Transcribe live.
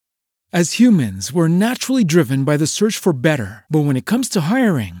As humans, we're naturally driven by the search for better. But when it comes to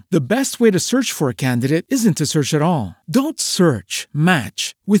hiring, the best way to search for a candidate isn't to search at all. Don't search,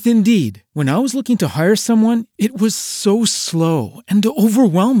 match with Indeed. When I was looking to hire someone, it was so slow and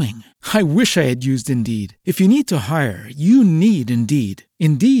overwhelming. I wish I had used Indeed. If you need to hire, you need Indeed.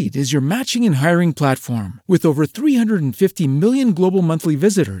 Indeed is your matching and hiring platform with over 350 million global monthly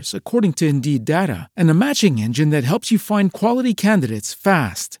visitors, according to Indeed data, and a matching engine that helps you find quality candidates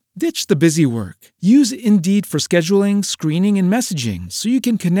fast. Ditch the busy work. Use Indeed for scheduling, screening, and messaging so you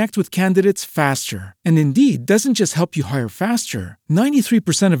can connect with candidates faster. And Indeed doesn't just help you hire faster.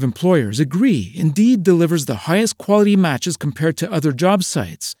 93% of employers agree Indeed delivers the highest quality matches compared to other job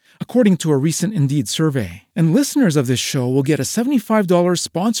sites, according to a recent Indeed survey. And listeners of this show will get a $75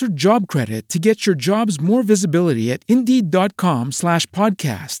 sponsored job credit to get your jobs more visibility at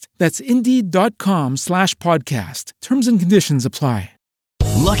Indeed.com/podcast. That's Indeed.com/podcast. Terms and conditions apply.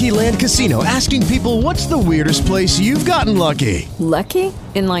 Lucky Land Casino, asking people, what's the weirdest place you've gotten lucky? Lucky?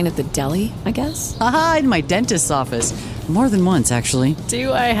 In line at the deli, I guess? Aha, in my dentist's office. More than once, actually.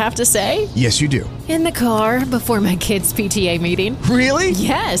 Do I have to say? Yes, you do. In the car before my kids' PTA meeting. Really?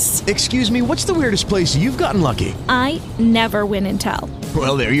 Yes. Excuse me, what's the weirdest place you've gotten lucky? I never win and tell.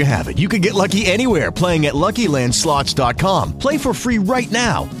 Well, there you have it. You can get lucky anywhere, playing at LuckyLandSlots.com. Play for free right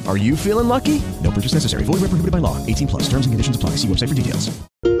now. Are you feeling lucky? No purchase necessary. Void where prohibited by law. 18+. Terms and conditions apply. See website for details.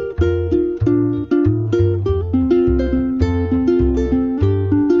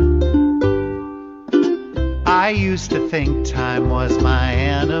 I used to think time was my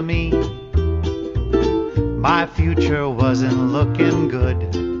enemy. My future wasn't looking good.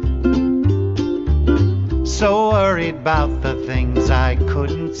 So worried about the things I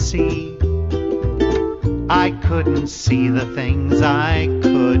couldn't see. I couldn't see the things I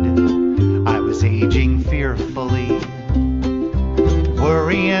could. I was aging fearfully,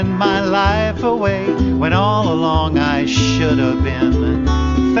 worrying my life away, when all along I should have been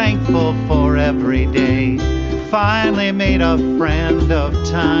thankful for every day. Finally made a friend of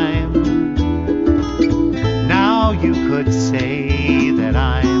time. Now you could say that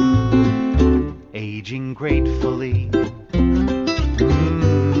I'm aging gratefully.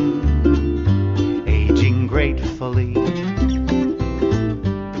 Aging gratefully.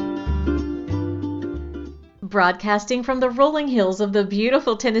 Broadcasting from the rolling hills of the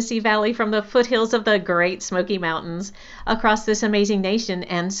beautiful Tennessee Valley, from the foothills of the Great Smoky Mountains, across this amazing nation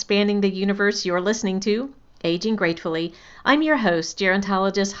and spanning the universe, you're listening to Aging Gratefully. I'm your host,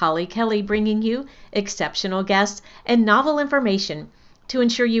 gerontologist Holly Kelly, bringing you exceptional guests and novel information to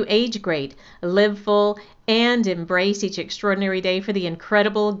ensure you age great, live full, and embrace each extraordinary day for the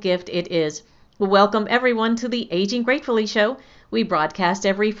incredible gift it is. Welcome everyone to the Aging Gratefully Show. We broadcast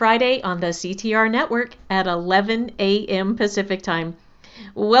every Friday on the CTR network at 11 a.m. Pacific time.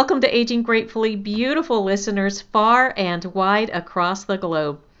 Welcome to Aging Gratefully, beautiful listeners far and wide across the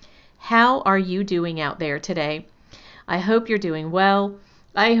globe. How are you doing out there today? I hope you're doing well.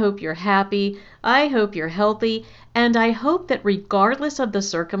 I hope you're happy. I hope you're healthy. And I hope that regardless of the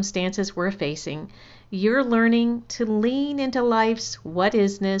circumstances we're facing, you're learning to lean into life's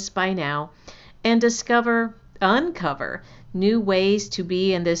what-isness by now and uncover new ways to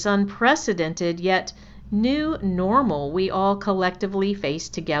be in this unprecedented yet new normal we all collectively face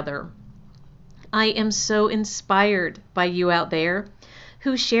together. I am so inspired by you out there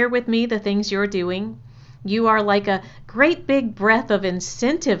who share with me the things you're doing. You are like a great big breath of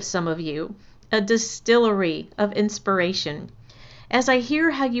incentive, some of you, a distillery of inspiration. As I hear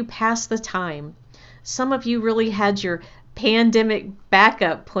how you pass the time, some of you really had your pandemic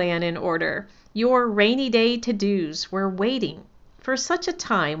backup plan in order. Your rainy day to-dos were waiting for such a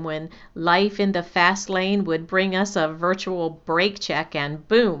time when life in the fast lane would bring us a virtual brake check and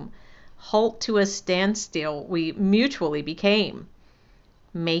boom, halt to a standstill we mutually became.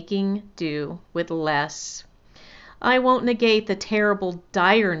 Making do with less. I won't negate the terrible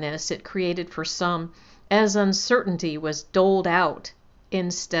direness it created for some, as uncertainty was doled out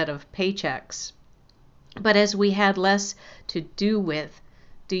instead of paychecks. But as we had less to do with,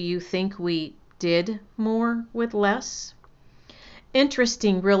 do you think we did more with less?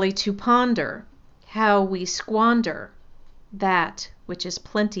 Interesting, really, to ponder how we squander that which is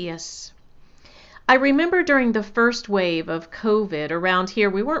plenteous. I remember during the first wave of COVID around here,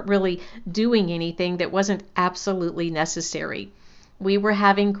 we weren't really doing anything that wasn't absolutely necessary. We were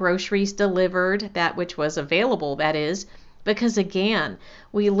having groceries delivered, that which was available, that is, because again,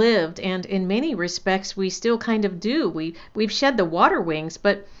 we lived, and in many respects we still kind of do. We've shed the water wings,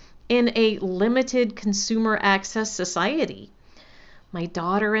 but in a limited consumer access society. My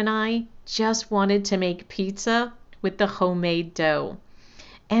daughter and I just wanted to make pizza with the homemade dough.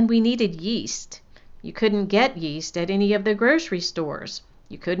 And we needed yeast. You couldn't get yeast at any of the grocery stores.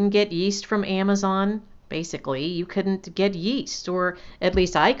 You couldn't get yeast from Amazon. Basically, you couldn't get yeast, or at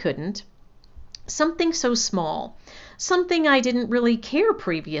least I couldn't. Something so small, something I didn't really care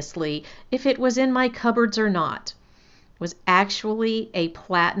previously if it was in my cupboards or not, was actually a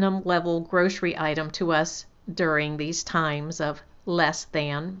platinum level grocery item to us during these times of less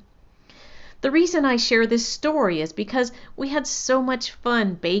than. The reason I share this story is because we had so much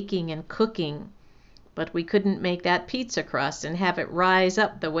fun baking and cooking, but we couldn't make that pizza crust and have it rise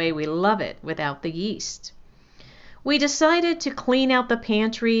up the way we love it without the yeast. We decided to clean out the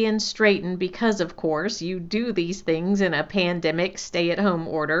pantry and straighten because, of course, you do these things in a pandemic stay-at-home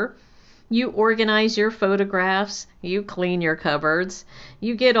order. You organize your photographs, you clean your cupboards,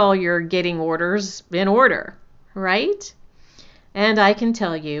 you get all your getting orders in order, right? And I can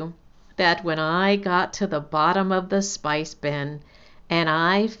tell you that when I got to the bottom of the spice bin and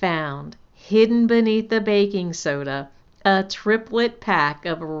I found, hidden beneath the baking soda, a triplet pack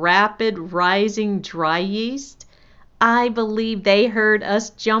of rapid rising dry yeast, I believe they heard us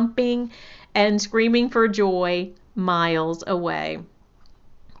jumping and screaming for joy miles away.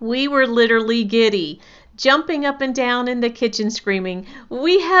 We were literally giddy, jumping up and down in the kitchen screaming,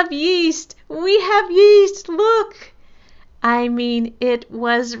 "We have yeast! We have yeast! Look!" I mean, it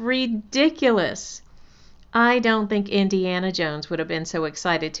was ridiculous. I don't think Indiana Jones would have been so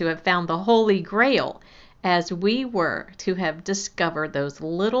excited to have found the Holy Grail as we were to have discovered those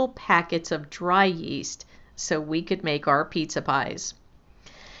little packets of dry yeast so we could make our pizza pies.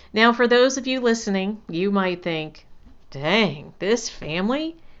 Now, for those of you listening, you might think, dang, this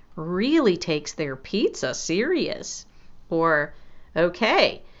family really takes their pizza serious. Or,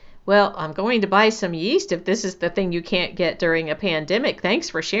 okay, well, I'm going to buy some yeast if this is the thing you can't get during a pandemic. Thanks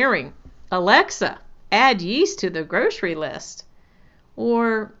for sharing. Alexa, add yeast to the grocery list.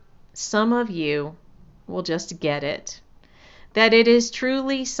 Or some of you will just get it, that it is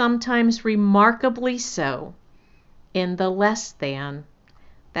truly sometimes remarkably so in the less than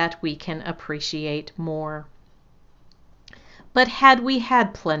that we can appreciate more. But had we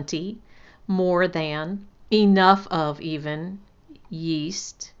had plenty, more than, enough of even,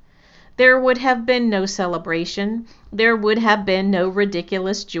 yeast, there would have been no celebration, there would have been no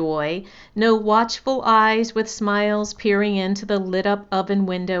ridiculous joy, no watchful eyes with smiles peering into the lit-up oven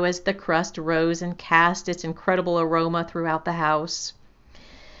window as the crust rose and cast its incredible aroma throughout the house.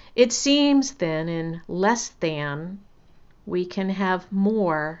 It seems then in less than we can have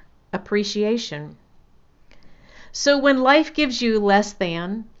more appreciation. So when life gives you less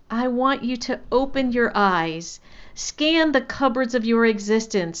than, I want you to open your eyes, scan the cupboards of your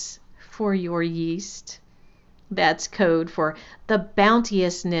existence for your yeast. That's code for the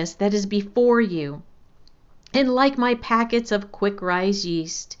bounteousness that is before you. And like my packets of quick rise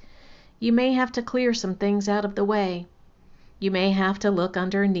yeast, you may have to clear some things out of the way. You may have to look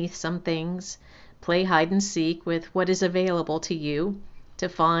underneath some things, play hide and seek with what is available to you to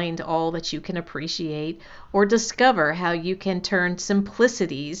find all that you can appreciate, or discover how you can turn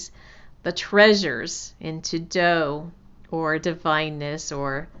simplicities, the treasures, into dough or divineness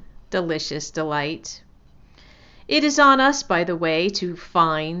or delicious delight. It is on us, by the way, to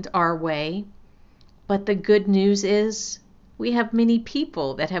find our way. But the good news is we have many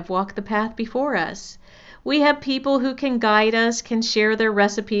people that have walked the path before us. We have people who can guide us, can share their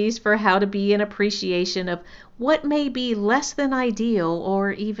recipes for how to be in appreciation of what may be less than ideal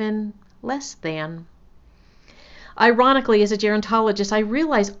or even less than. Ironically, as a gerontologist, I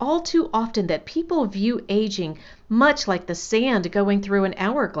realize all too often that people view aging much like the sand going through an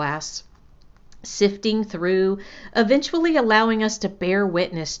hourglass, sifting through, eventually allowing us to bear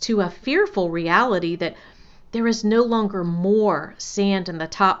witness to a fearful reality that there is no longer more sand in the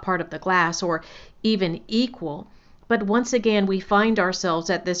top part of the glass, or even equal, but once again we find ourselves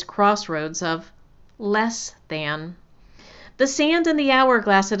at this crossroads of less than. The sand in the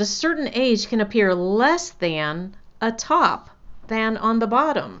hourglass at a certain age can appear less than atop than on the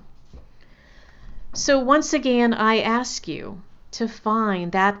bottom. So once again I ask you to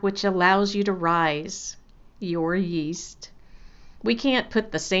find that which allows you to rise, your yeast. We can't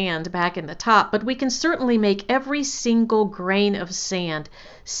put the sand back in the top, but we can certainly make every single grain of sand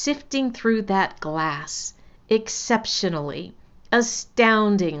sifting through that glass exceptionally,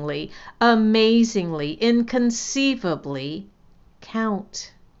 astoundingly, amazingly, inconceivably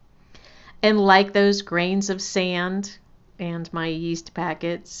count. And like those grains of sand and my yeast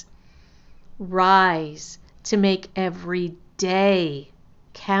packets, rise to make every day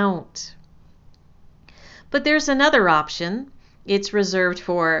count. But there's another option. It's reserved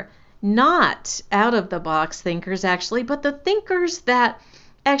for not out-of-the-box thinkers, actually, but the thinkers that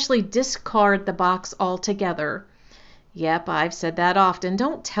Actually, discard the box altogether. Yep, I've said that often.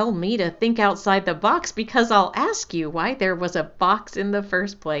 Don't tell me to think outside the box because I'll ask you why there was a box in the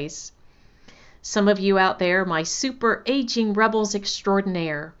first place. Some of you out there, my super aging rebels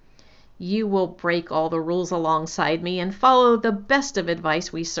extraordinaire, you will break all the rules alongside me and follow the best of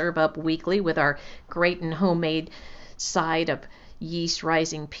advice we serve up weekly with our great and homemade side of yeast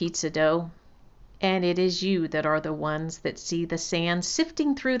rising pizza dough. And it is you that are the ones that see the sand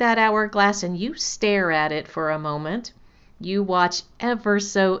sifting through that hourglass, and you stare at it for a moment. You watch ever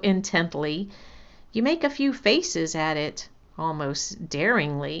so intently. You make a few faces at it, almost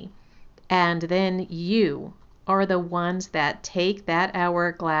daringly. And then you are the ones that take that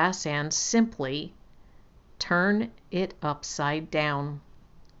hourglass and simply turn it upside down.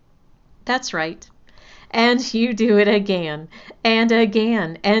 That's right. And you do it again and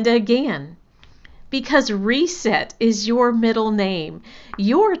again and again. Because reset is your middle name.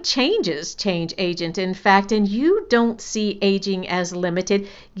 Your changes change agent, in fact, and you don't see aging as limited.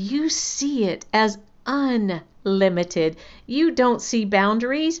 You see it as unlimited. You don't see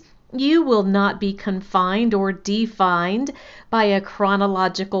boundaries. You will not be confined or defined by a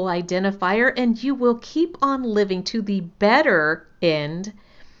chronological identifier, and you will keep on living to the better end.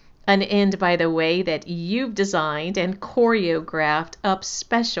 An end, by the way, that you've designed and choreographed up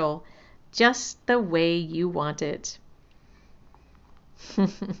special, just the way you want it.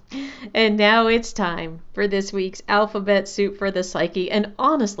 And now it's time for this week's Alphabet Soup for the Psyche. And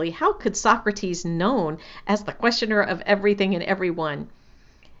honestly, how could Socrates, known as the questioner of everything and everyone,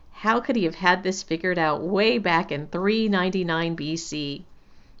 how could he have had this figured out way back in 399 BC?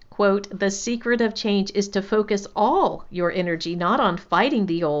 Quote, "The secret of change is to focus all your energy not on fighting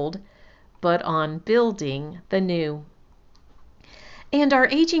the old, but on building the new." And our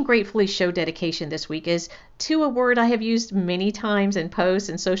Aging Gratefully show dedication this week is to a word I have used many times in posts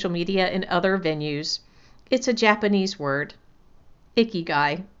and social media and other venues. It's a Japanese word,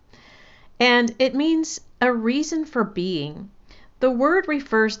 ikigai, and it means a reason for being. The word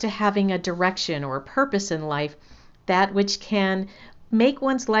refers to having a direction or purpose in life, that which can make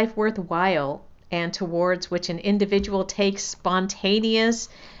one's life worthwhile and towards which an individual takes spontaneous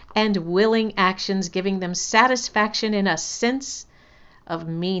and willing actions, giving them satisfaction and a sense of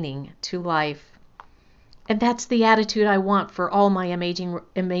meaning to life. And that's the attitude I want for all my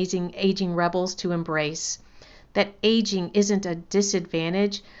amazing aging rebels to embrace. That aging isn't a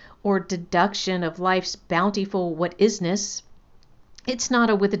disadvantage or deduction of life's bountiful what-isness. It's not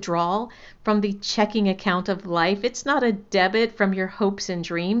a withdrawal from the checking account of life. It's not a debit from your hopes and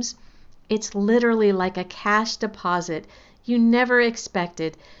dreams. It's literally like a cash deposit you never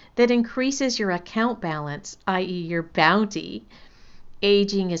expected that increases your account balance, i.e. your bounty.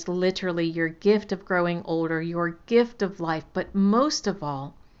 Aging is literally your gift of growing older, your gift of life, but most of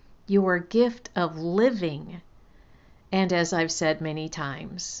all, your gift of living. And as I've said many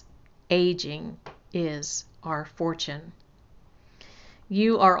times, aging is our fortune.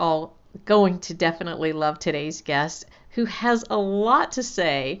 You are all going to definitely love today's guest, who has a lot to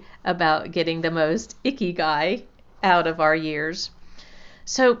say about getting the most ikigai out of our years.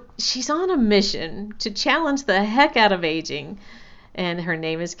 So she's on a mission to challenge the heck out of aging. And her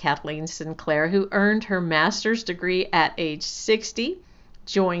name is Kathleen Sinclair, who earned her master's degree at age 60,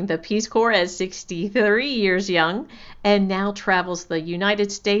 joined the Peace Corps at 63 years young, and now travels the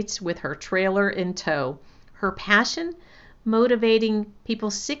United States with her trailer in tow. Her passion? Motivating people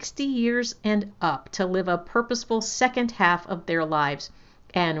 60 years and up to live a purposeful second half of their lives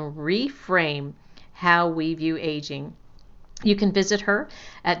and reframe how we view aging. You can visit her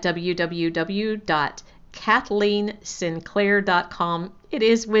at www.KathleenSinclair.com. It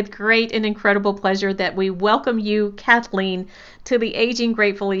is with great and incredible pleasure that we welcome you, Kathleen, to the Aging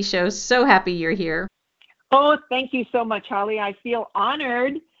Gratefully show. So happy you're here. Oh, thank you so much, Holly. I feel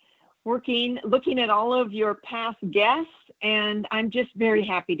honored looking at all of your past guests, and I'm just very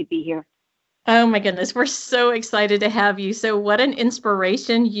happy to be here. Oh my goodness, we're so excited to have you. So what an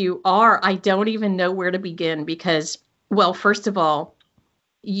inspiration you are. I don't even know where to begin because, well, first of all,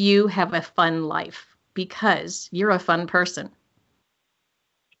 you have a fun life because you're a fun person.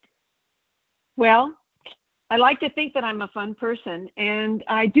 Well, I like to think that I'm a fun person, and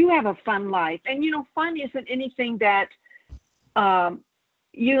I do have a fun life. And, fun isn't anything that,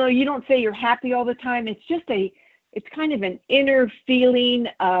 you don't say you're happy all the time. It's just it's kind of an inner feeling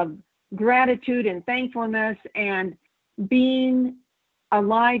of gratitude and thankfulness and being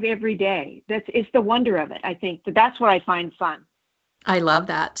alive every day. It's the wonder of it. I think that's what I find fun. I love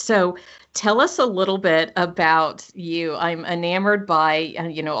that. So tell us a little bit about you. I'm enamored by,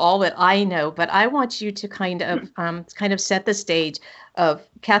 all that I know, but I want you to kind of set the stage of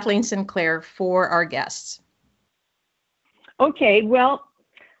Kathleen Sinclair for our guests. Okay, well,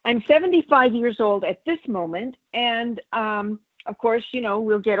 I'm 75 years old at this moment, and of course,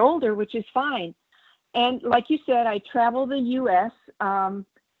 we'll get older, which is fine. And like you said, I travel the U.S.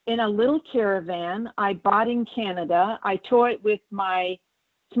 In a little caravan I bought in Canada. I tow it with my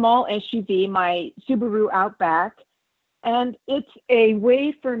small SUV, my Subaru Outback, and it's a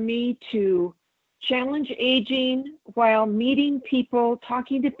way for me to challenge aging while meeting people,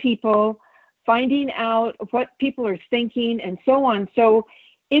 talking to people, finding out what people are thinking, and so on. So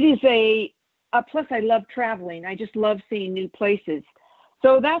it is plus I love traveling. I just love seeing new places.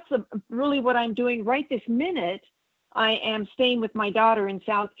 So that's really what I'm doing right this minute. I am staying with my daughter in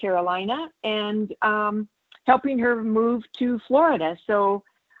South Carolina and helping her move to Florida. So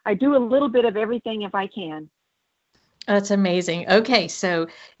I do a little bit of everything if I can. That's amazing. Okay, so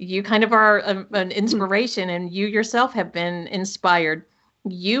you kind of are an inspiration, and you yourself have been inspired.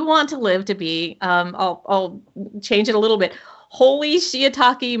 You want to live to be, I'll change it a little bit, holy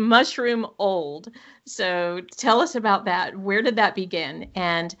shiitake mushroom old. So tell us about that. Where did that begin,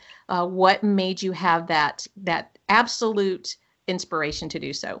 and what made you have that absolute inspiration to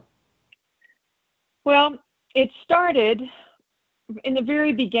do so? Well, it started in the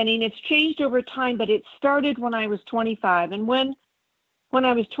very beginning. It's changed over time, but it started when I was 25. And when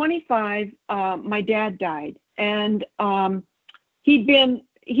I was 25, my dad died, and he had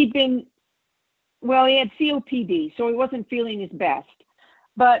COPD, so he wasn't feeling his best.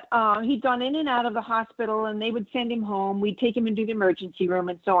 But he'd gone in and out of the hospital, and they would send him home. We'd take him into the emergency room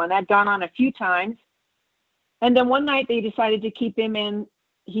and so on. That'd gone on a few times. And then one night they decided to keep him in.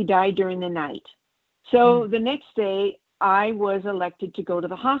 He died during the night. So the next day, I was elected to go to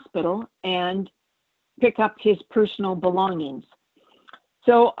the hospital and pick up his personal belongings.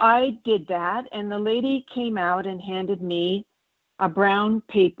 So I did that, and the lady came out and handed me a brown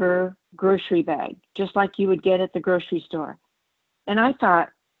paper grocery bag, just like you would get at the grocery store. And I thought,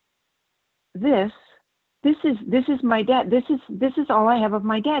 this is my dad. This is all I have of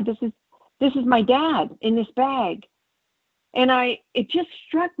my dad. This is my dad in this bag. And it just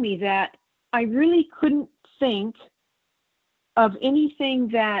struck me that I really couldn't think of anything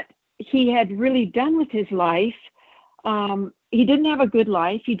that he had really done with his life. He didn't have a good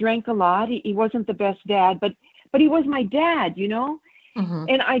life. He drank a lot. He wasn't the best dad, but he was my dad, Mm-hmm.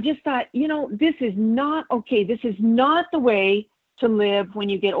 And I just thought, this is not okay. This is not the way to live when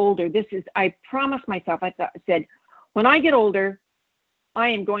you get older. I promised myself, I said, when I get older, I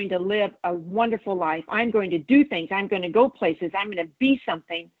am going to live a wonderful life. I'm going to do things. I'm going to go places. I'm going to be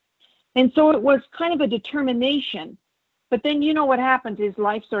something. And so it was kind of a determination. But then what happens is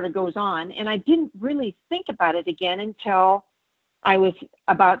life sort of goes on. And I didn't really think about it again until I was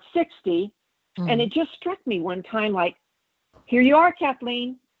about 60. Mm-hmm. And it just struck me one time, like, here you are,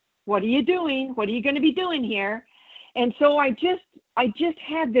 Kathleen. What are you doing? What are you going to be doing here? And so I just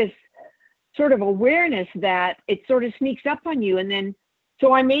had this sort of awareness that it sort of sneaks up on you. And then,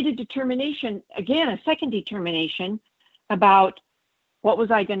 so I made a determination, again, a second determination about what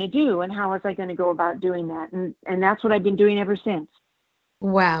was I going to do and how was I going to go about doing that. And that's what I've been doing ever since.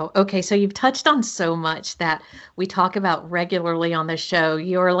 Wow. Okay. So you've touched on so much that we talk about regularly on the show.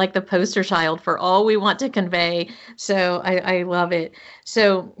 You're like the poster child for all we want to convey. So I love it.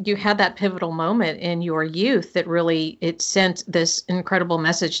 So you had that pivotal moment in your youth that really, it sent this incredible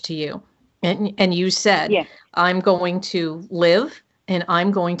message to you. And you said, yes, I'm going to live and I'm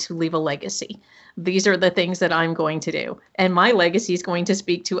going to leave a legacy. These are the things that I'm going to do. And my legacy is going to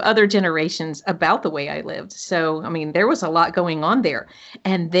speak to other generations about the way I lived. So, I mean, there was a lot going on there.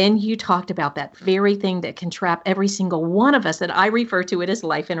 And then you talked about that very thing that can trap every single one of us, that I refer to it as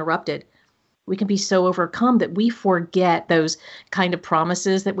life interrupted. We can be so overcome that we forget those kind of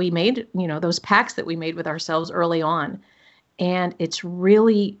promises that we made, those pacts that we made with ourselves early on. And it's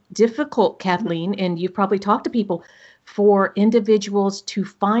really difficult, Kathleen, and you've probably talked to people, for individuals to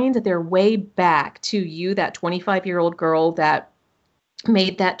find their way back to you, that 25-year-old girl that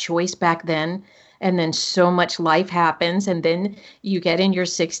made that choice back then. And then so much life happens. And then you get in your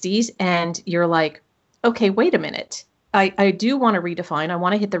 60s and you're like, okay, wait a minute. I do want to redefine. I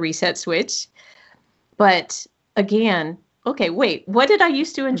want to hit the reset switch. But again, okay, wait, what did I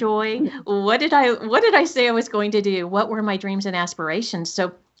used to enjoy? What did I say I was going to do? What were my dreams and aspirations?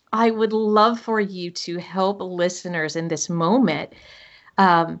 So I would love for you to help listeners in this moment,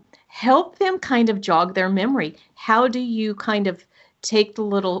 help them kind of jog their memory. How do you kind of take the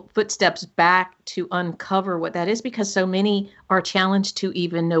little footsteps back to uncover what that is, because so many are challenged to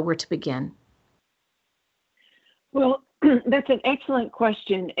even know where to begin? Well, that's an excellent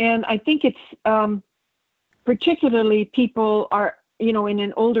question. And I think it's particularly people are, in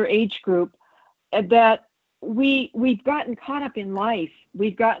an older age group that we've gotten caught up in life.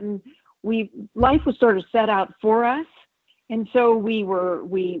 Life was sort of set out for us. And so we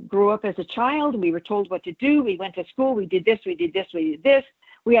grew up as a child, we were told what to do. We went to school, we did this, we did this, we did this.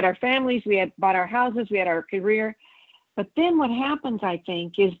 We had our families, we had bought our houses, we had our career. But then what happens, I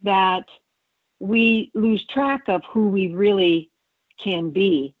think, is that we lose track of who we really can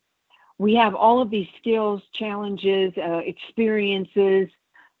be. We have all of these skills, challenges, experiences,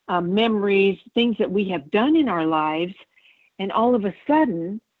 memories, things that we have done in our lives. And all of a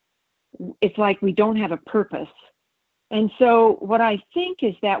sudden, it's like we don't have a purpose. And so what I think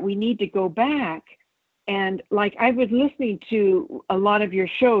is that we need to go back, and like I was listening to a lot of your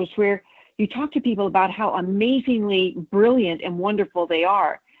shows where you talk to people about how amazingly brilliant and wonderful they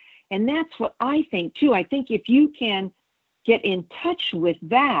are. And that's what I think too. I think if you can get in touch with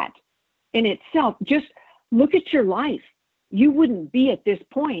that in itself, just look at your life. You wouldn't be at this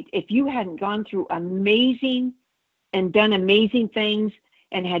point if you hadn't gone through amazing and done amazing things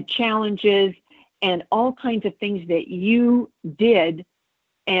and had challenges and all kinds of things that you did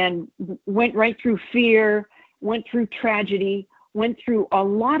and went right through fear, went through tragedy, went through a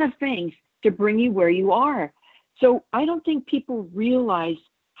lot of things to bring you where you are. So I don't think people realize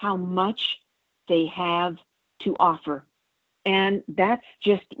how much they have to offer. And that's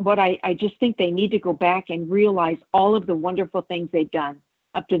just what I just think they need to go back and realize all of the wonderful things they've done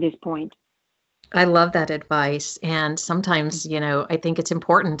up to this point. I love that advice. And sometimes, I think it's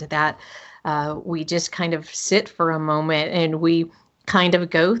important that we just kind of sit for a moment and we kind of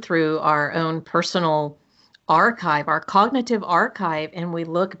go through our own personal archive, our cognitive archive, and we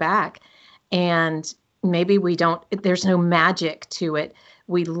look back, and maybe there's no magic to it.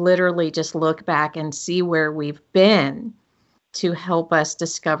 We literally just look back and see where we've been to help us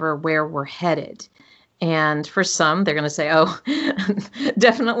discover where we're headed. And for some, they're going to say, oh,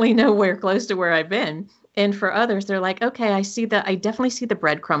 definitely nowhere close to where I've been. And for others, they're like, okay, I definitely see the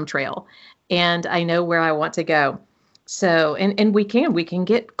breadcrumb trail and I know where I want to go. So, and we can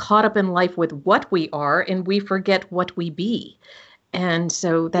get caught up in life with what we are and we forget what we be. And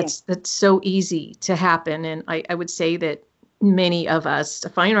so that's so easy to happen. And I would say that many of us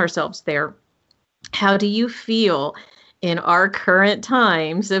find ourselves there. How do you feel in our current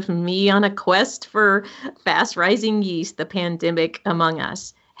times of me on a quest for fast rising yeast, the pandemic among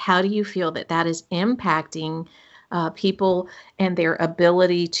us? How do you feel that is impacting people and their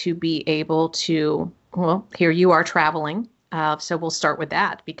ability to be able to, well, here you are traveling. So we'll start with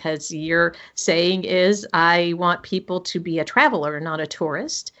that, because your saying is, I want people to be a traveler, not a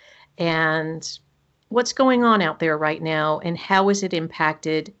tourist. And what's going on out there right now, and how is it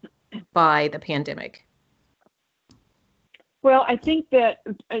impacted by the pandemic? Well, I think that,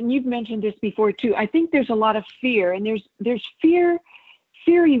 and you've mentioned this before too, I think there's a lot of fear, and there's fear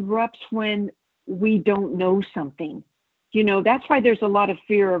erupts when we don't know something. That's why there's a lot of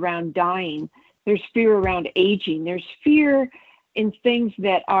fear around dying. There's fear around aging. There's fear in things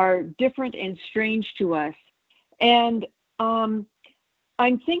that are different and strange to us. And I'm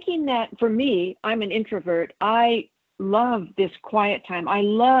thinking that for me, I'm an introvert. I love this quiet time. I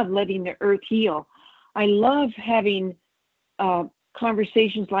love letting the earth heal. I love having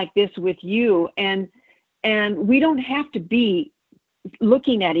conversations like this with you, and we don't have to be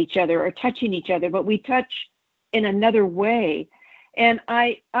looking at each other or touching each other, but we touch in another way. And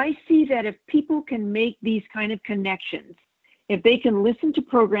I see that if people can make these kind of connections, if they can listen to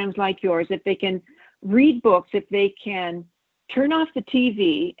programs like yours, if they can read books, if they can turn off the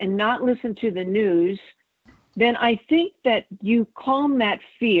TV and not listen to the news, then I think that you calm that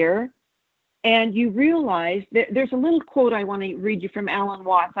fear. And you realize that there's a little quote I want to read you from Alan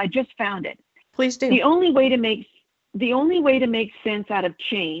Watts. I just found it. Please do. The only way to make sense out of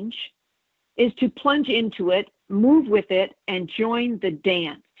change is to plunge into it, move with it, and join the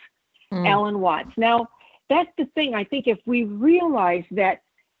dance. Alan Watts. Now, that's the thing. I think if we realize that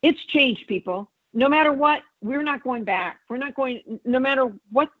it's changed, people, no matter what, we're not going back. No matter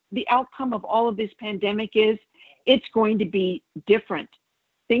what the outcome of all of this pandemic is, it's going to be different.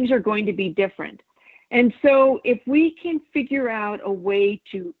 Things are going to be different. And so if we can figure out a way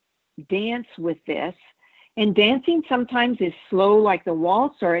to dance with this, and dancing sometimes is slow like the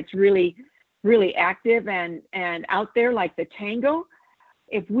waltz, or it's really, really active and out there like the tango,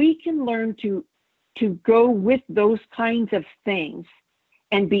 if we can learn to go with those kinds of things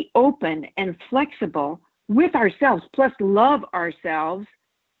and be open and flexible, with ourselves, plus love ourselves,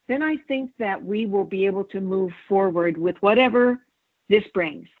 then I think that we will be able to move forward with whatever this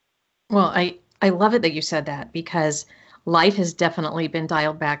brings. Well, I love it that you said that, because life has definitely been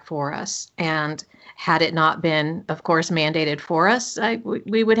dialed back for us. And had it not been, of course, mandated for us,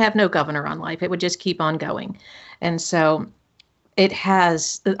 we would have no governor on life. It would just keep on going. And so it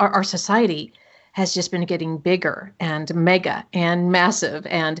has, our society has just been getting bigger and mega and massive.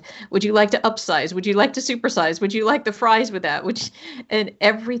 And would you like to upsize? Would you like to supersize? Would you like the fries with that? And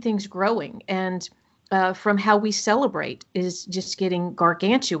everything's growing. And from how we celebrate is just getting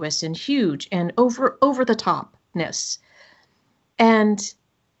gargantuous and huge and over the topness. And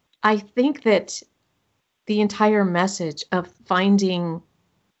I think that the entire message of finding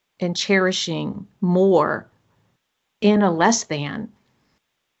and cherishing more in a less than,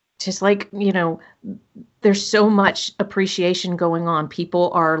 just like, there's so much appreciation going on. People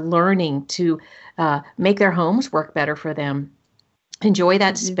are learning to make their homes work better for them, enjoy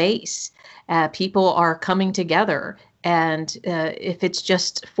that space. People are coming together. And if it's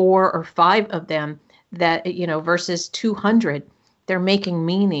just 4 or 5 of them that, versus 200, they're making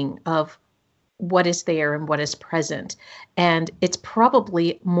meaning of what is there and what is present. And it's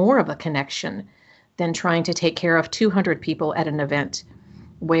probably more of a connection than trying to take care of 200 people at an event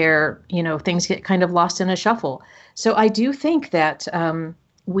where, things get kind of lost in a shuffle. So I do think that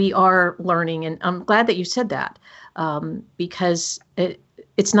we are learning, and I'm glad that you said that, because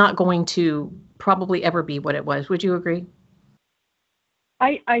it's not going to probably ever be what it was. Would you agree?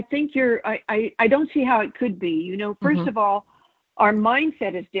 I think I don't see how it could be. First of all, our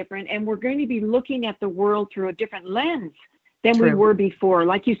mindset is different, and we're going to be looking at the world through a different lens than we were before.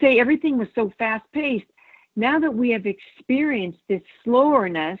 Like you say, everything was so fast-paced. Now that we have experienced this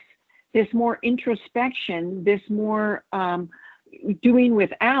slowerness, this more introspection, this more doing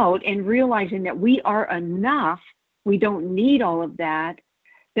without, and realizing that we are enough, we don't need all of that,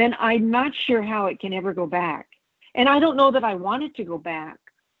 then I'm not sure how it can ever go back. And I don't know that I want it to go back.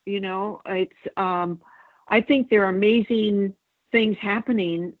 It's I think there are amazing things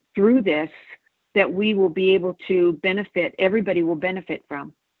happening through this that we will be able to benefit, everybody will benefit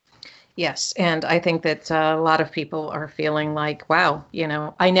from. Yes. And I think that a lot of people are feeling like, wow,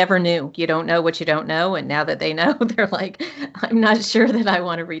 I never knew. You don't know what you don't know. And now that they know, they're like, I'm not sure that I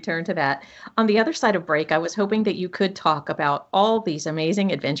want to return to that. On the other side of break, I was hoping that you could talk about all these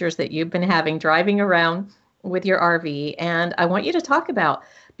amazing adventures that you've been having driving around with your RV. And I want you to talk about,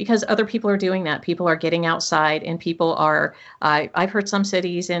 because other people are doing that. People are getting outside, and people are, I've heard some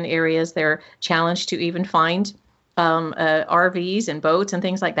cities and areas, they're challenged to even find RVs and boats and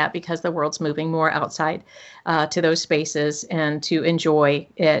things like that, because the world's moving more outside to those spaces and to enjoy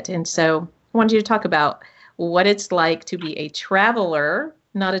it. And so I wanted you to talk about what it's like to be a traveler,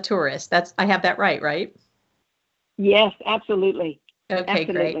 not a tourist. I have that right? Yes, absolutely. Okay,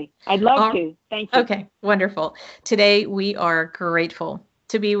 absolutely. Great. I'd love to. Thank you. Okay, wonderful. Today we are grateful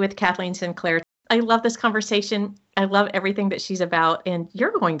to be with Kathleen Sinclair. I love this conversation. I love everything that she's about, and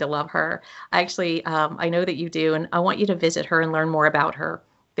you're going to love her. Actually, I know that you do, and I want you to visit her and learn more about her.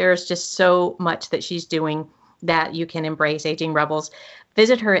 There's just so much that she's doing that you can embrace, Aging Rebels.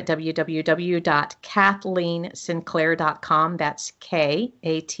 Visit her at www.KathleenSinclair.com. That's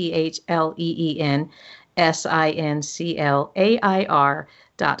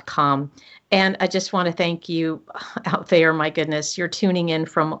KathleenSinclair.com. And I just want to thank you out there. My goodness, you're tuning in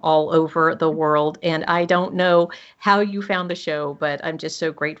from all over the world. And I don't know how you found the show, but I'm just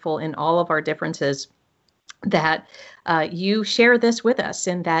so grateful in all of our differences that you share this with us.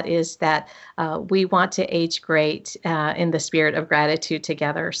 And that is that we want to age great in the spirit of gratitude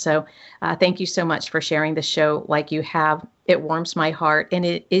together. So thank you so much for sharing the show like you have. It warms my heart. And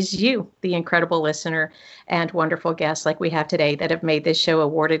it is you, the incredible listener and wonderful guests like we have today, that have made this show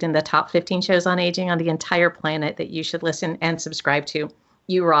awarded in the top 15 shows on aging on the entire planet that you should listen and subscribe to.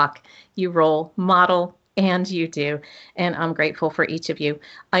 You rock, you roll, model, and you do. And I'm grateful for each of you.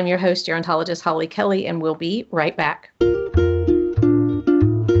 I'm your host, gerontologist Holly Kelly, and we'll be right back.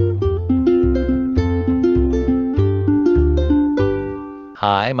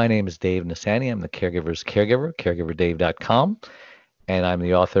 Hi, my name is Dave Nasani. I'm the Caregiver's Caregiver, caregiverdave.com, and I'm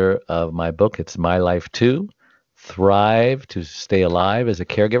the author of my book, It's My Life Too, Thrive to Stay Alive as a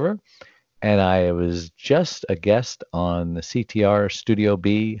Caregiver. And I was just a guest on the CTR Studio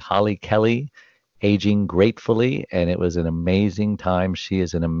B, Holly Kelly, Aging Gratefully, and it was an amazing time. She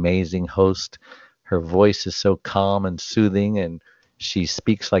is an amazing host. Her voice is so calm and soothing, and she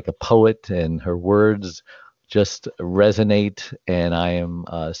speaks like a poet, and her words just resonate. And I am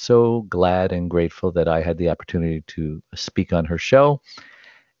so glad and grateful that I had the opportunity to speak on her show.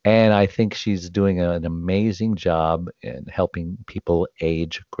 And I think she's doing an amazing job in helping people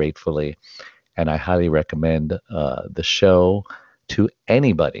age gratefully. And I highly recommend the show to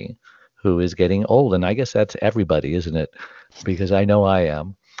anybody who is getting old. And I guess that's everybody, isn't it? Because I know I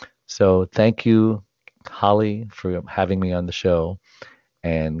am. So thank you, Holly, for having me on the show.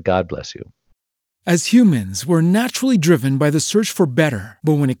 And God bless you. As humans, we're naturally driven by the search for better.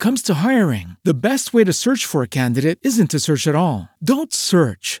 But when it comes to hiring, the best way to search for a candidate isn't to search at all. Don't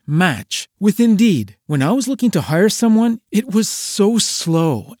search, match with Indeed. When I was looking to hire someone, it was so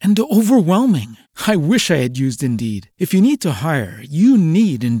slow and overwhelming. I wish I had used Indeed. If you need to hire, you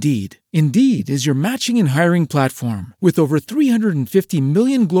need Indeed. Indeed is your matching and hiring platform with over 350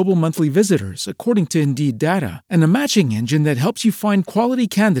 million global monthly visitors, according to Indeed data, and a matching engine that helps you find quality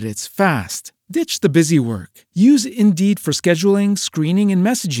candidates fast. Ditch the busy work. Use Indeed for scheduling, screening, and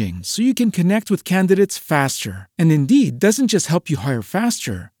messaging so you can connect with candidates faster. And Indeed doesn't just help you hire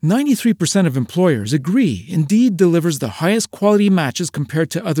faster. 93% of employers agree Indeed delivers the highest quality matches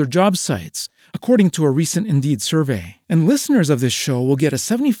compared to other job sites, according to a recent Indeed survey. And listeners of this show will get a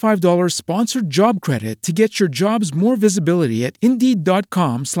 $75 sponsored job credit to get your jobs more visibility at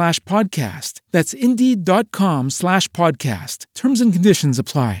Indeed.com/podcast. That's Indeed.com/podcast. Terms and conditions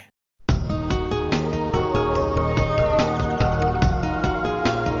apply.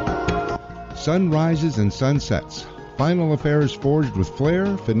 Sunrises and Sunsets. Final Affairs Forged with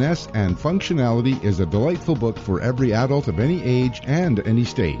Flair, Finesse, and Functionality is a delightful book for every adult of any age and any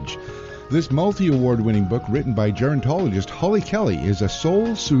stage. This multi-award-winning book, written by gerontologist Holly Kelly, is a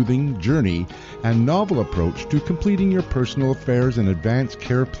soul-soothing journey and novel approach to completing your personal affairs and advanced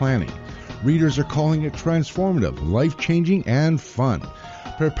care planning. Readers are calling it transformative, life-changing, and fun.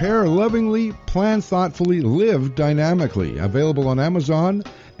 Prepare lovingly, plan thoughtfully, live dynamically. Available on Amazon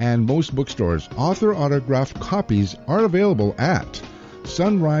and most bookstores. Author autographed copies are available at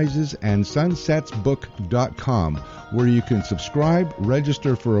sunrisesandsunsetsbook.com, where you can subscribe,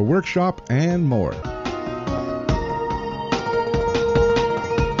 register for a workshop, and more.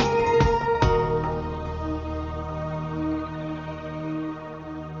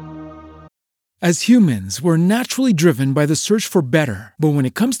 As humans, we're naturally driven by the search for better. But when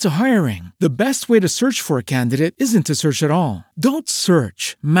it comes to hiring, the best way to search for a candidate isn't to search at all. Don't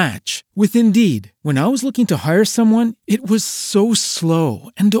search, match with Indeed. When I was looking to hire someone, it was so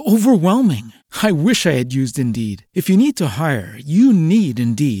slow and overwhelming. I wish I had used Indeed. If you need to hire, you need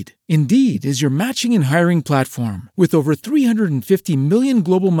Indeed. Indeed is your matching and hiring platform with over 350 million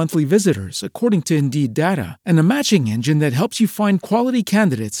global monthly visitors, according to Indeed data, and a matching engine that helps you find quality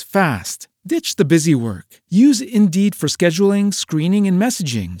candidates fast. Ditch the busy work. Use Indeed for scheduling, screening, and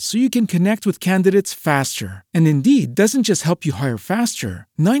messaging so you can connect with candidates faster. And Indeed doesn't just help you hire faster.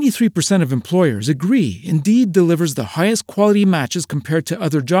 93% of employers agree Indeed delivers the highest quality matches compared to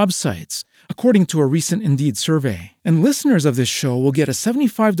other job sites, according to a recent Indeed survey. And listeners of this show will get a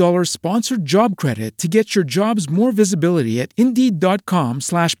 $75 sponsored job credit to get your jobs more visibility at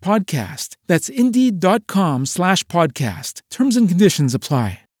Indeed.com/podcast. That's Indeed.com/podcast. Terms and conditions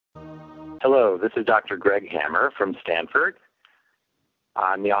apply. Hello, this is Dr. Greg Hammer from Stanford.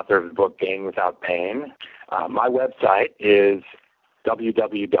 I'm the author of the book Gain Without Pain. My website is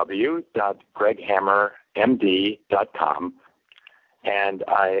www.greghammermd.com. And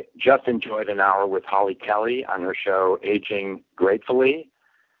I just enjoyed an hour with Holly Kelly on her show Aging Gratefully.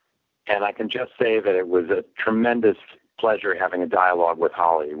 And I can just say that it was a tremendous pleasure having a dialogue with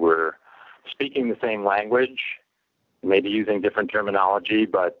Holly. We're speaking the same language, maybe using different terminology,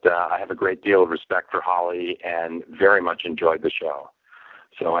 but I have a great deal of respect for Holly and very much enjoyed the show.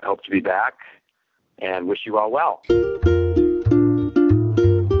 So I hope to be back and wish you all well.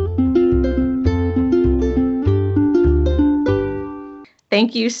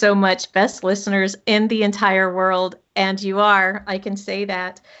 Thank you so much, best listeners in the entire world. And you are, I can say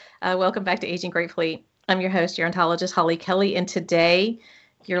that. Welcome back to Aging Gratefully. I'm your host, gerontologist Holly Kelly, and today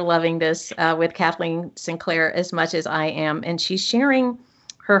you're loving this with Kathleen Sinclair as much as I am. And she's sharing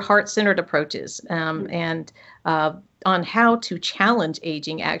her heart-centered approaches and on how to challenge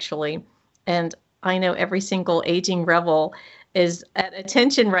aging, actually. And I know every single aging rebel is at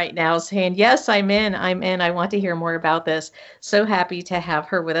attention right now saying, yes, I'm in. I want to hear more about this. So happy to have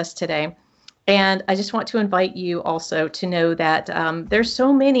her with us today. And I just want to invite you also to know that there's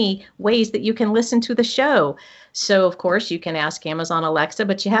so many ways that you can listen to the show. So, of course, you can ask Amazon Alexa,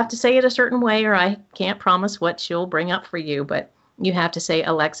 but you have to say it a certain way, or I can't promise what she'll bring up for you. But you have to say,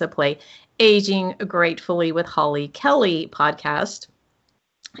 Alexa, play Aging Gratefully with Holly Kelly podcast,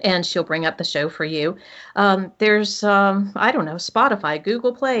 and she'll bring up the show for you. There's, Spotify,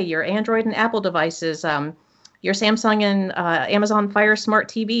 Google Play, your Android and Apple devices. your Samsung and Amazon Fire Smart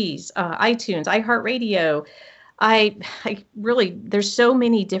TVs, iTunes, iHeartRadio. I really, there's so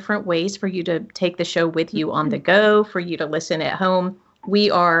many different ways for you to take the show with you on the go, for you to listen at home.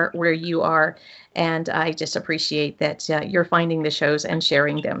 We are where you are. And I just appreciate that you're finding the shows and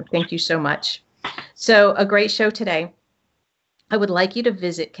sharing them. Thank you so much. So a great show today. I would like you to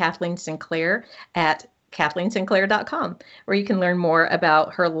visit Kathleen Sinclair at KathleenSinclair.com, where you can learn more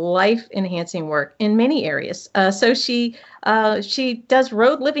about her life-enhancing work in many areas. So she does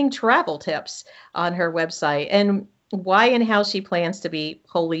road living travel tips on her website, and why and how she plans to be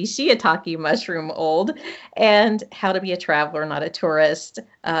holy shiitake mushroom old, and how to be a traveler, not a tourist,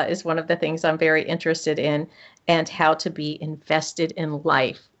 is one of the things I'm very interested in, and how to be invested in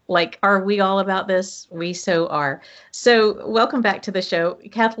life. Like, are we all about this? We so are. So welcome back to the show.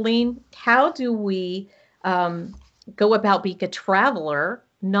 Kathleen, how do we go about being a traveler,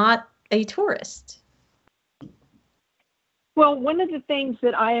 not a tourist? Well, one of the things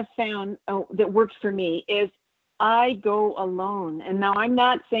that I have found that works for me is I go alone. And now I'm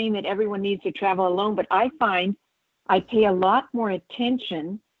not saying that everyone needs to travel alone, but I find I pay a lot more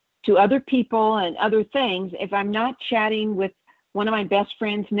attention to other people and other things if I'm not chatting with one of my best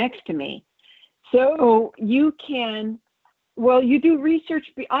friends next to me. So you can, well, you do research.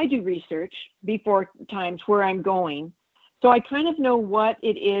 I do research before times where I'm going. So I kind of know what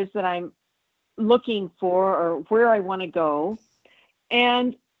it is that I'm looking for or where I want to go.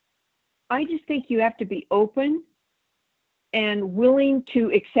 And I just think you have to be open and willing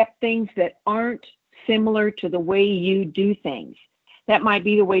to accept things that aren't similar to the way you do things. That might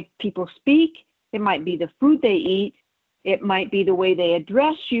be the way people speak. It might be the food they eat. It might be the way they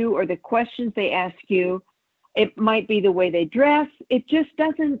address you or the questions they ask you. It might be the way they dress. It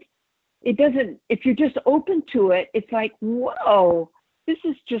doesn't, if you're just open to it, it's like, whoa, this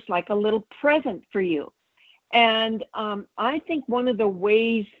is just like a little present for you. And I think one of the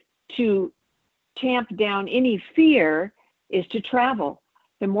ways to tamp down any fear is to travel.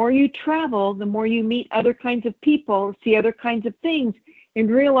 The more you travel, the more you meet other kinds of people, see other kinds of things, and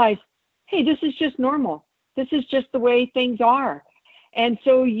realize, hey, this is just normal. This is just the way things are. And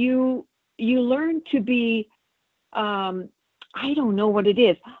so you learn to be, I don't know what it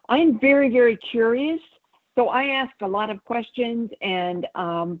is. I'm very, very curious. So I ask a lot of questions, and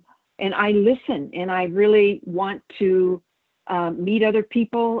I listen, and I really want to meet other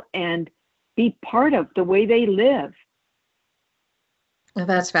people and be part of the way they live. Well,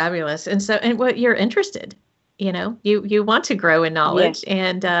 that's fabulous. And what you're interested, you want to grow in knowledge.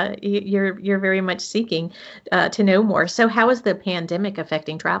 Yes. And you're very much seeking to know more. So how is the pandemic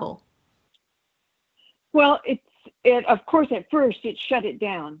affecting travel? Well, it of course, at first it shut it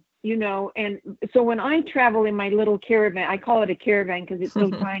down, and so when I travel in my little caravan, I call it a caravan because it's so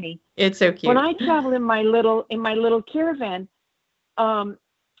tiny. It's so cute. When I travel in my little caravan, I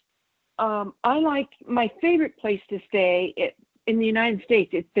like, my favorite place to stay in the United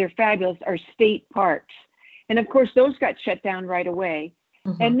States, they're fabulous, are state parks. And of course, those got shut down right away.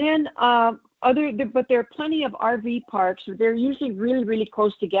 Mm-hmm. And then but there are plenty of RV parks. They're usually really, really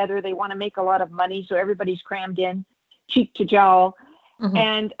close together. They want to make a lot of money, so everybody's crammed in, cheek to jowl. Mm-hmm.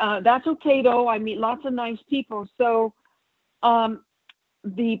 And that's okay, though. I meet lots of nice people. So what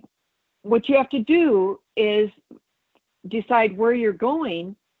you have to do is decide where you're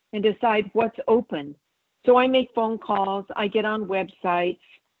going and decide what's open. So I make phone calls, I get on websites,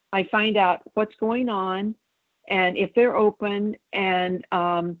 I find out what's going on and if they're open, and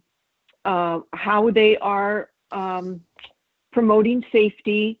how they are promoting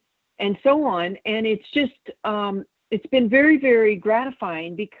safety and so on. And it's just, it's been very, very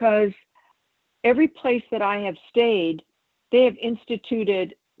gratifying because every place that I have stayed, they have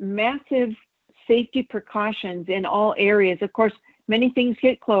instituted massive safety precautions in all areas. Of course, many things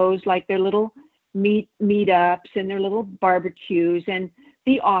get closed, like their little meetups and their little barbecues and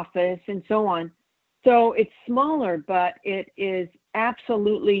the office and so on. So it's smaller, but it is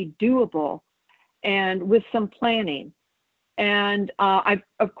absolutely doable, and with some planning. And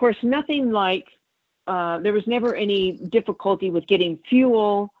of course, nothing like, there was never any difficulty with getting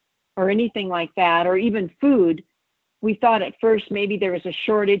fuel or anything like that, or even food. We thought at first maybe there was a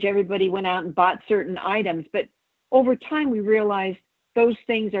shortage. Everybody went out and bought certain items, but over time we realized those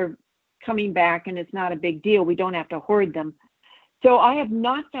things are coming back and it's not a big deal. We don't have to hoard them. So I have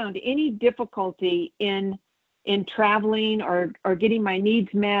not found any difficulty in traveling or getting my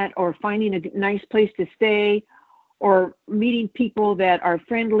needs met, or finding a nice place to stay, or meeting people that are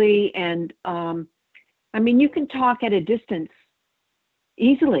friendly. And I mean, you can talk at a distance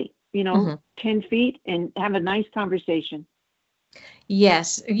easily, mm-hmm. 10 feet, and have a nice conversation.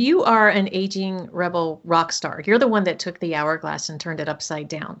 Yes, you are an aging rebel rock star. You're the one that took the hourglass and turned it upside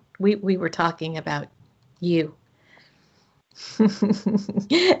down. We were talking about you.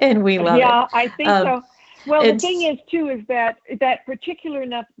 And we love it. Yeah, I think Um, so. Well, the and thing is too is that particular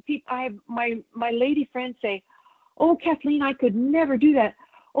enough people. I have my lady friends say, "Oh, Kathleen, I could never do that.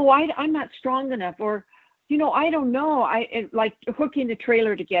 Oh, I'm not strong enough." Or, I don't know. Like hooking the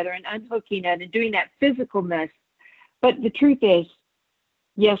trailer together and unhooking it and doing that physical mess. But the truth is,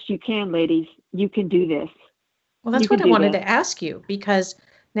 yes, you can, ladies. You can do this. well, You that's can what I do wanted this. to ask you because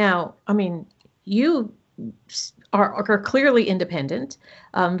now, I mean, you are clearly independent,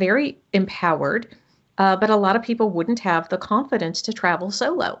 very empowered, but a lot of people wouldn't have the confidence to travel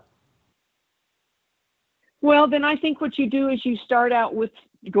solo. Well, then I think what you do is you start out with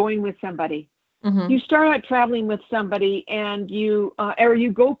going with somebody. Hmm. You start out traveling with somebody, and or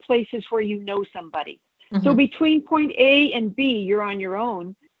you go places where you know somebody. So Hmm. between point A and B, you're on your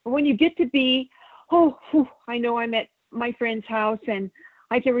own. But when you get to B, oh, whew, I know I'm at my friend's house and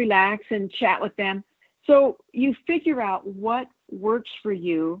I can relax and chat with them. So you figure out what works for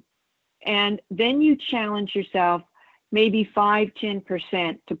you, and then you challenge yourself maybe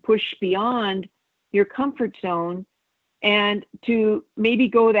 5-10% to push beyond your comfort zone and to maybe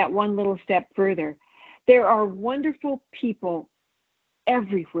go that one little step further. There are wonderful people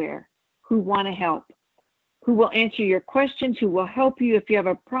everywhere who want to help, who will answer your questions, who will help you if you have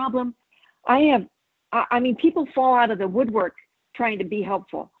a problem. I mean, people fall out of the woodwork trying to be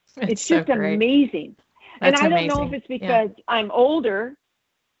helpful. It's It's so just great. amazing. And That's I don't know if amazing. it's Yeah. because I'm older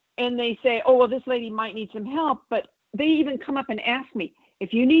and they say, oh, well, this lady might need some help, but they even come up and ask me,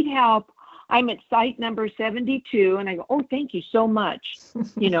 if you need help, I'm at site number 72. And I go, oh, thank you so much.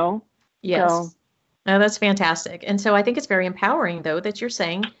 You know, so Yes. Oh, that's fantastic. And so I think it's very empowering though that you're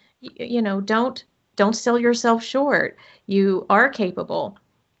saying, don't sell yourself short. You are capable.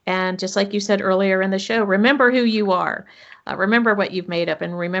 And just like you said earlier in the show, remember who you are. Remember what you've made up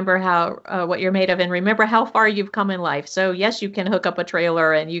and remember how what you're made of and remember how far you've come in life. So yes, you can hook up a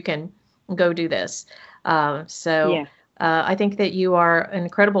trailer and you can go do this. So yes. I think that you are an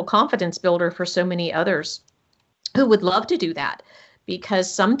incredible confidence builder for so many others who would love to do that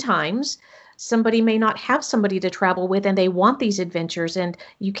because sometimes somebody may not have somebody to travel with and they want these adventures and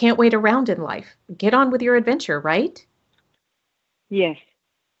you can't wait around in life. Get on with your adventure, right? Yes.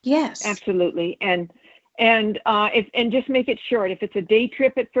 Yes. Absolutely. And just make it short. If it's a day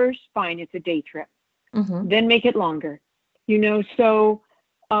trip at first, fine, it's a day trip. Hmm. Then make it longer. So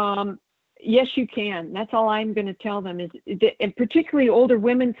yes, you can. That's all I'm going to tell them is that, and particularly older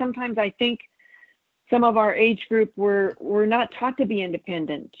women, sometimes I think some of our age group were not taught to be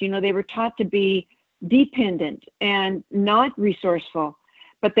independent. They were taught to be dependent and not resourceful,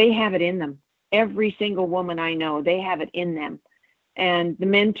 but they have it in them. Every single woman I know, they have it in them. And the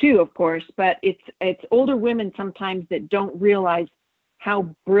men too, of course, but it's older women sometimes that don't realize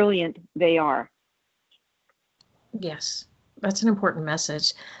how brilliant they are. Yes. That's an important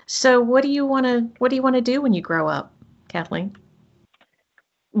message. So what do you want to do when you grow up, Kathleen?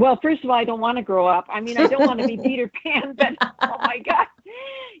 Well, first of all, I don't want to grow up. I mean, I don't want to be Peter Pan, but oh my God,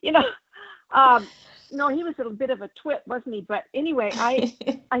 you know, um, no, he was a bit of a twit, wasn't he? But anyway, I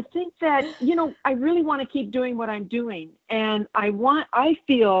think that, I really want to keep doing what I'm doing. And I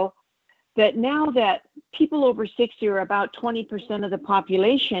feel that now that people over 60 are about 20% of the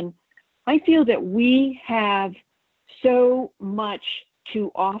population, I feel that we have so much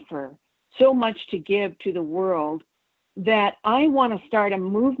to offer, so much to give to the world that I want to start a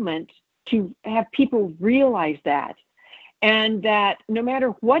movement to have people realize that. And that no matter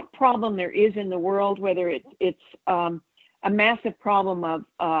what problem there is in the world, whether it's a massive problem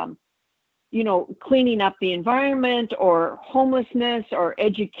of cleaning up the environment or homelessness or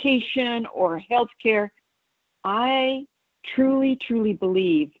education or healthcare, I truly, truly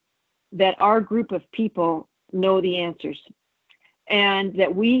believe that our group of people know the answers and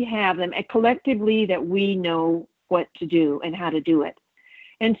that we have them, and collectively that we know what to do and how to do it.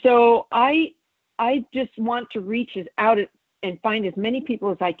 And so I just want to reach out and find as many people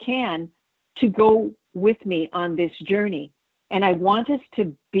as I can to go with me on this journey. And I want us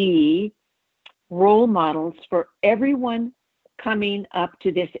to be role models for everyone coming up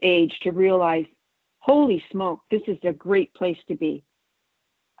to this age to realize, holy smoke, this is a great place to be.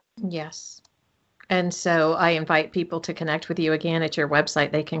 Yes. And so I invite people to connect with you again at your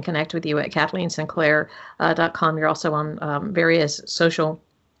website. They can connect with you at KathleenSinclair.com. You're also on various social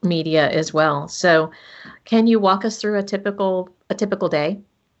media as well. So can you walk us through a typical day?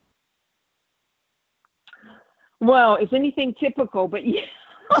 Well, is anything typical, but yeah.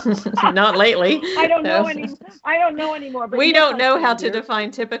 Not lately. I don't No. know I don't know anymore. But We yes, don't I know can, how to dear.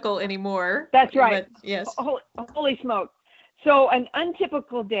 define typical anymore. That's right. But yes. Holy smoke. So an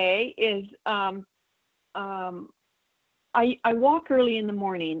untypical day is I walk early in the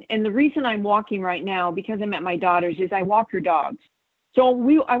morning, and the reason I'm walking right now, because I'm at my daughter's, is I walk her dogs.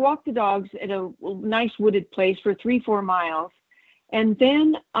 So I walk the dogs at a nice wooded place for 3-4 miles, and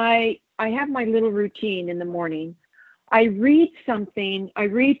then I have my little routine in the morning. I read something. I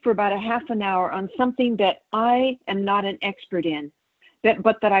read for about a half an hour on something that I am not an expert in,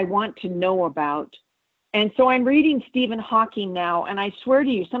 but that I want to know about. And so I'm reading Stephen Hawking now, and I swear to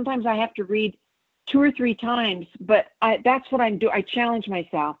you, sometimes I have to read 2 or 3 times, but that's what I'm doing. I challenge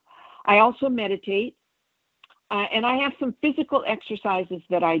myself. I also meditate, and I have some physical exercises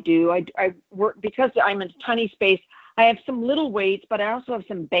that I do. I work, because I'm in a tiny space, I have some little weights, but I also have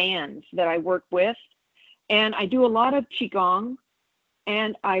some bands that I work with. And I do a lot of Qigong,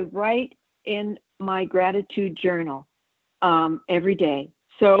 and I write in my gratitude journal every day.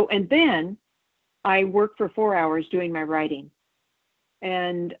 So, and then I work for 4 hours doing my writing.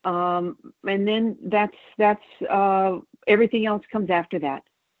 And then that's everything else comes after that.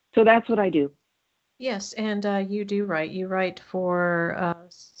 So that's what I do. Yes, and you do write. You write for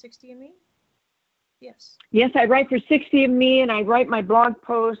 60andMe? Yes. Yes, I write for 60andMe, and I write my blog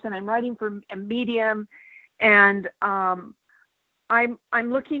posts, and I'm writing for a Medium, and I'm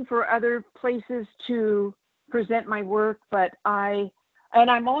looking for other places to present my work, but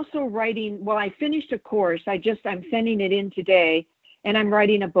I'm also writing. Well, I finished a course. I'm sending it in today, and I'm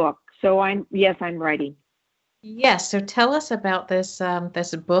writing a book. So I'm writing. Yes. So tell us about this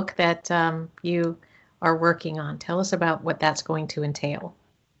this book that you are working on. Tell us about what that's going to entail.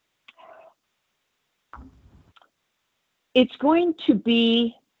 It's going to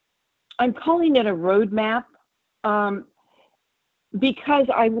be, I'm calling it a roadmap, because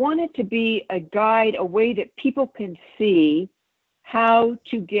I want it to be a guide, a way that people can see how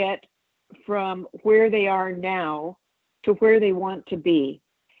to get from where they are now to where they want to be.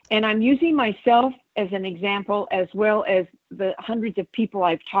 And I'm using myself as an example, as well as the hundreds of people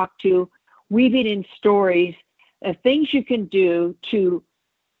I've talked to, weaving in stories of things you can do to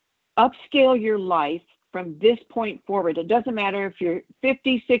upscale your life from this point forward. It doesn't matter if you're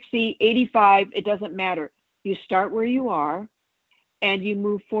 50, 60, 85, it doesn't matter. You start where you are and you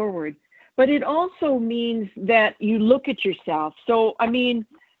move forward. But it also means that you look at yourself. So, I mean,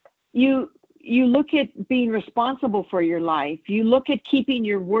 you look at being responsible for your life. You look at keeping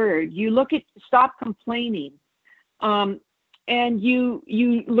your word. You look at stop complaining. And you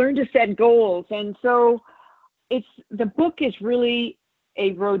learn to set goals. And so the book is really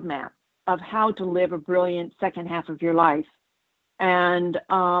a roadmap of how to live a brilliant second half of your life. And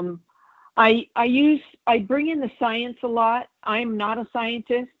I bring in the science a lot. I'm not a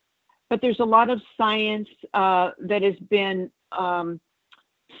scientist, but there's a lot of science that has been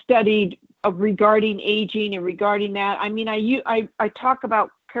studied regarding aging and regarding that. I mean, I talk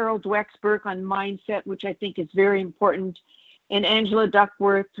about Carol Dweck's work on mindset, which I think is very important, and Angela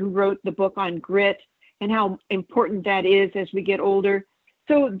Duckworth, who wrote the book on grit and how important that is as we get older.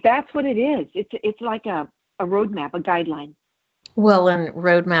 So that's what it is. It's like a roadmap, a guideline. Well, and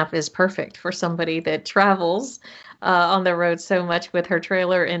roadmap is perfect for somebody that travels on the road so much with her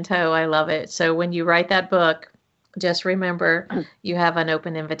trailer in tow. I love it. So when you write that book, just remember you have an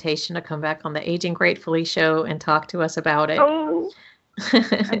open invitation to come back on the Aging Gratefully show and talk to us about it. Oh,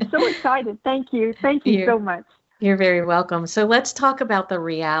 I'm so excited. Thank you. Thank you so much. You're very welcome. So let's talk about the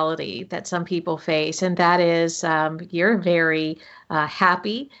reality that some people face, and that is you're very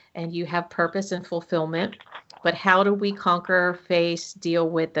happy and you have purpose and fulfillment. But how do we conquer, face, deal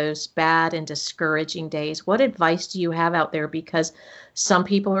with those bad and discouraging days? What advice do you have out there? Because some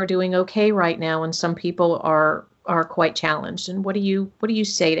people are doing okay right now, and some people are quite challenged. And what do you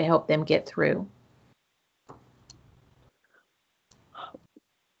say to help them get through?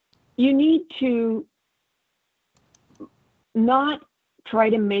 You need to not try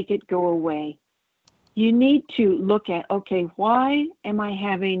to make it go away. You need to look at, okay, why am I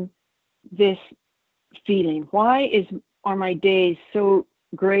having this feeling? Why are my days so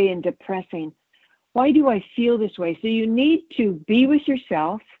gray and depressing? Why do I feel this way? So you need to be with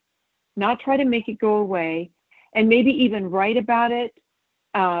yourself, not try to make it go away, and maybe even write about it.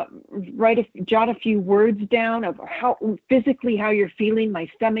 Jot a few words down of how physically how you're feeling. My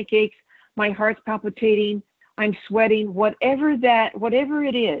stomach aches, my heart's palpitating, I'm sweating, whatever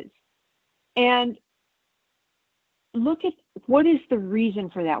it is. And look at what is the reason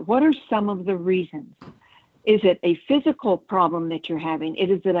for that. What are some of the reasons? Is it a physical problem that you're having?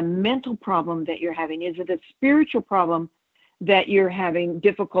 Is it a mental problem that you're having? Is it a spiritual problem that you're having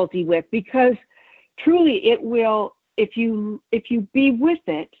difficulty with, because truly it will, if you be with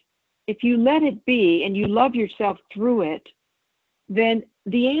it, if you let it be and you love yourself through it, then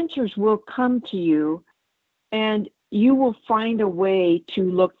the answers will come to you and you will find a way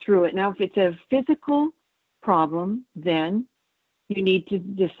to look through it. Now, if it's a physical problem, then you need to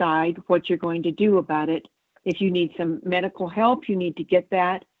decide what you're going to do about it. If you need some medical help, you need to get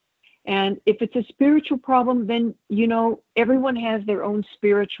that. And if it's a spiritual problem, then, everyone has their own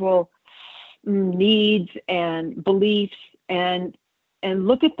spiritual needs and beliefs, and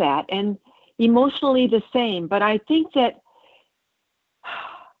look at that. And emotionally the same. But I think that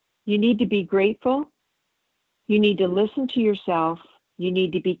you need to be grateful. You need to listen to yourself. You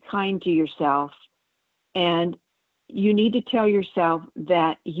need to be kind to yourself. And you need to tell yourself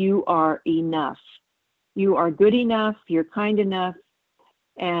that you are enough. You are good enough. You're kind enough.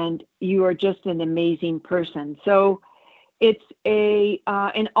 And you are just an amazing person. So it's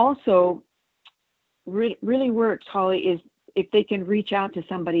and also really works, Holly, is if they can reach out to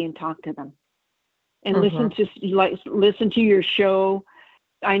somebody and talk to them and listen to your show.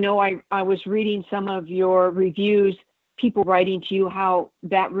 I know I was reading some of your reviews, people writing to you how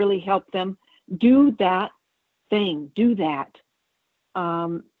that really helped them. Do that thing. Do that.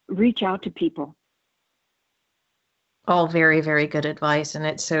 Reach out to people. All very, very good advice. And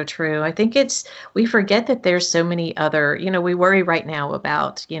it's so true. I think we forget that there's so many other, we worry right now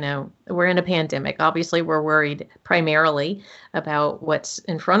about, we're in a pandemic. Obviously, we're worried primarily about what's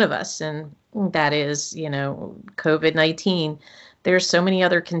in front of us. And that is, COVID-19. There's so many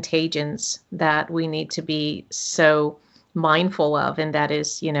other contagions that we need to be so mindful of, and that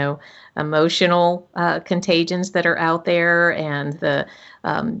is, emotional contagions that are out there, and the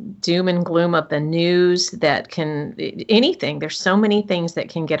doom and gloom of the news that can anything. There's so many things that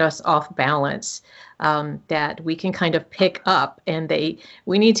can get us off balance that we can kind of pick up, and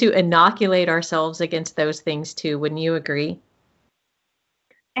we need to inoculate ourselves against those things too. Wouldn't you agree?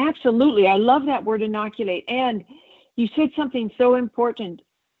 Absolutely. I love that word, inoculate. And you said something so important.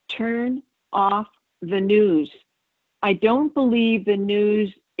 Turn off the news. I don't believe the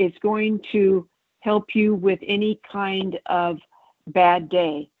news is going to help you with any kind of bad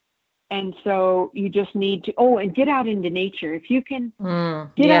day. And so you just need to, and get out into nature. If you can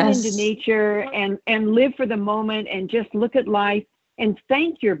get out into nature and live for the moment and just look at life and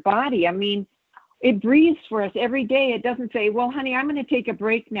thank your body. I mean, it breathes for us every day. It doesn't say, well, honey, I'm going to take a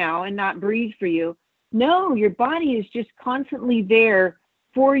break now and not breathe for you. No, your body is just constantly there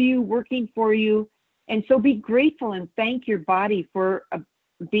for you, working for you. And so be grateful and thank your body for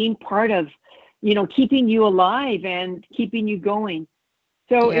being part of, keeping you alive and keeping you going.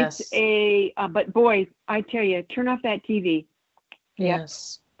 So it's but boy, I tell you, turn off that TV.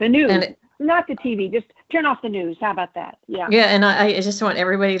 Yes. The news, not the TV, just turn off the news. How about that? Yeah. Yeah. And I just want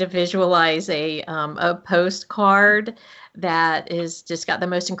everybody to visualize a postcard that is just got the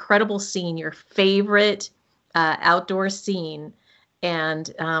most incredible scene, your favorite outdoor scene.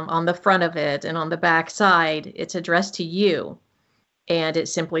 And on the front of it and on the back side, it's addressed to you. And it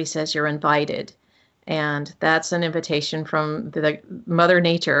simply says you're invited. And that's an invitation from the Mother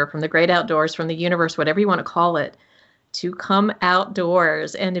Nature, from the great outdoors, from the universe, whatever you want to call it, to come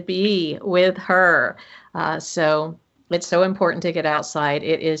outdoors and be with her. So it's so important to get outside.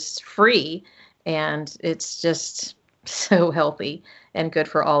 It is free, and it's just so healthy and good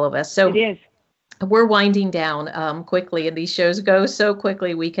for all of us. So it is. We're winding down quickly, and these shows go so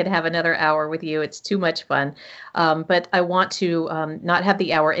quickly. We could have another hour with you. It's too much fun. But I want to not have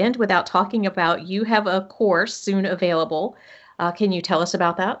the hour end without talking about, you have a course soon available. Can you tell us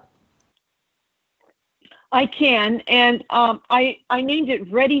about that? I can. And I named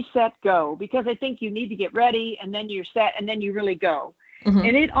it Ready, Set, Go, because I think you need to get ready, and then you're set, and then you really go. Mm-hmm.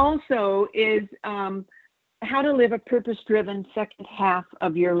 And it also is how to live a purpose-driven second half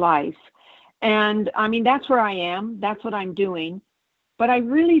of your life. And I mean, that's where I am. That's what I'm doing. But I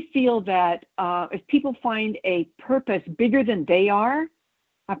really feel that if people find a purpose bigger than they are,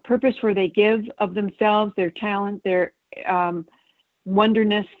 a purpose where they give of themselves, their talent, their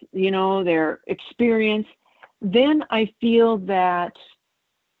wonderness, their experience, then I feel that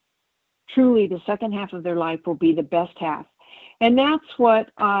truly the second half of their life will be the best half. And that's what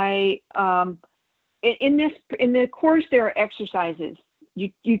in the course, there are exercises.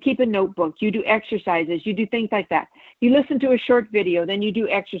 You keep a notebook, you do exercises, you do things like that. You listen to a short video, then you do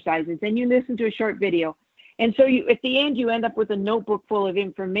exercises, then you listen to a short video. And so at the end, you end up with a notebook full of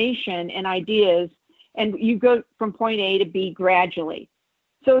information and ideas, and you go from point A to B gradually.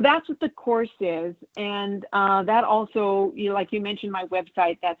 So that's what the course is. And that also, like you mentioned, my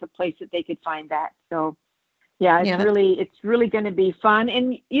website, that's a place that they could find that. So Yeah, Yeah, it's really going to be fun.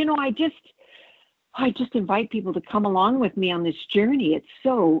 And I just invite people to come along with me on this journey. It's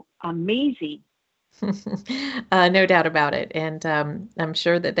so amazing. no doubt about it. And I'm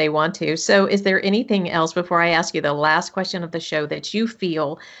sure that they want to. So is there anything else before I ask you the last question of the show that you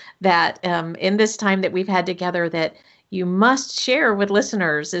feel that in this time that we've had together that you must share with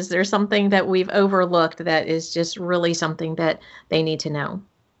listeners? Is there something that we've overlooked that is just really something that they need to know?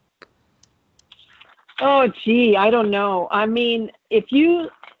 Oh, gee, I don't know. I mean, if you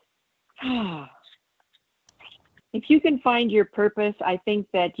can find your purpose, I think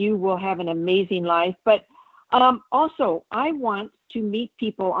that you will have an amazing life. But also, I want to meet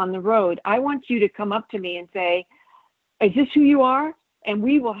people on the road. I want you to come up to me and say, is this who you are? And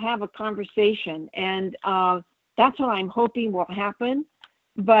we will have a conversation. And that's what I'm hoping will happen.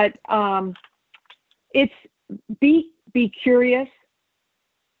 But it's be curious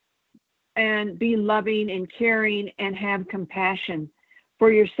and be loving and caring and have compassion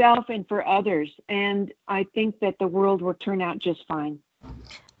for yourself and for others. And I think that the world will turn out just fine.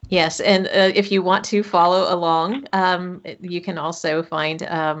 Yes. And if you want to follow along, you can also find,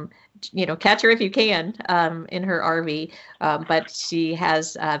 catch her if you can in her RV. But she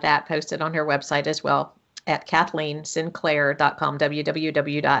has that posted on her website as well at KathleenSinclair.com,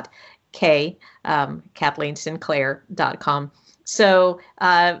 www.KathleenSinclair.com. So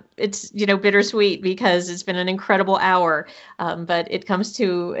it's, bittersweet because it's been an incredible hour, but it comes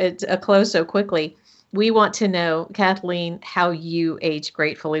to a close so quickly. We want to know, Kathleen, how you age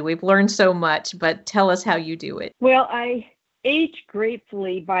gratefully. We've learned so much, but tell us how you do it. Well, I age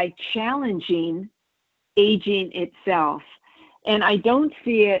gratefully by challenging aging itself. And I don't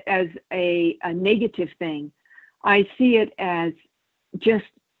see it as a negative thing. I see it as just,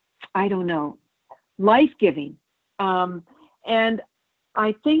 life-giving. And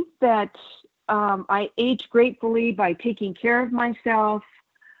I think that I age gratefully by taking care of myself,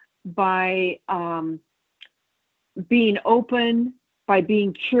 by being open, by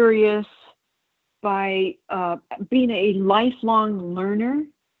being curious, by being a lifelong learner,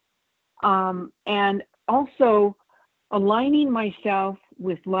 and also aligning myself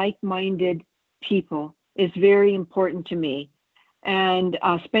with like-minded people is very important to me. And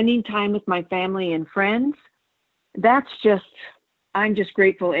spending time with my family and friends, I'm just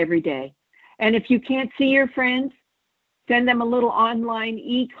grateful every day. And if you can't see your friends, send them a little online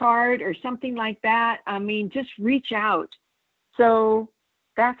e-card or something like that. I mean, just reach out. So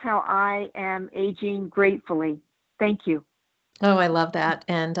that's how I am aging gratefully. Thank you. Oh, I love that.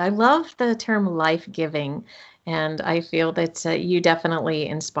 And I love the term life-giving. And I feel that you definitely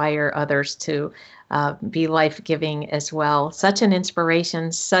inspire others to be life-giving as well. Such an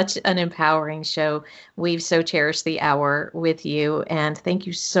inspiration, such an empowering show. We've so cherished the hour with you. And thank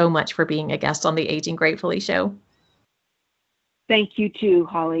you so much for being a guest on the Aging Gratefully show. Thank you too,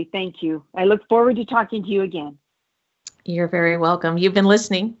 Holly. Thank you. I look forward to talking to you again. You're very welcome. You've been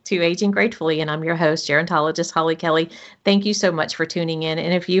listening to Aging Gratefully, and I'm your host, gerontologist Holly Kelly. Thank you so much for tuning in.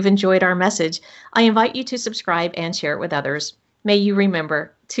 And if you've enjoyed our message, I invite you to subscribe and share it with others. May you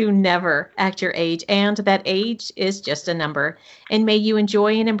remember to never act your age, and that age is just a number. And may you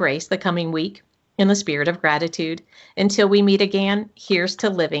enjoy and embrace the coming week in the spirit of gratitude. Until we meet again, here's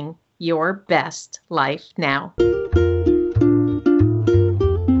to living your best life now.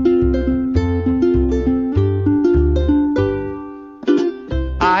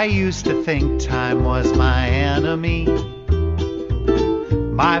 I used to think time was my enemy.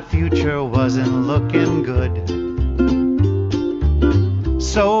 My future wasn't looking good.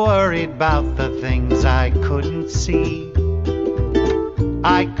 So worried about the things I couldn't see.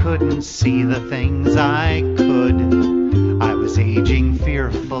 I couldn't see the things I could. I was aging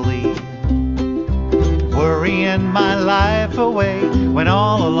fearfully, worrying my life away, when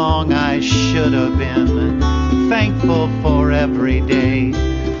all along I should have been thankful for every day.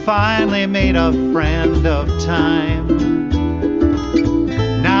 Finally made a friend of time.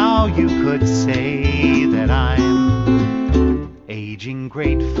 Now you could say that I'm aging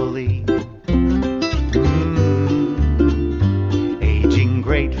gratefully. Aging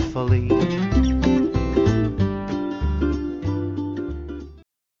gratefully.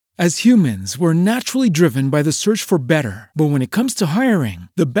 As humans, we're naturally driven by the search for better. But when it comes to hiring,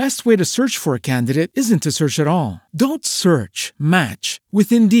 the best way to search for a candidate isn't to search at all. Don't search, match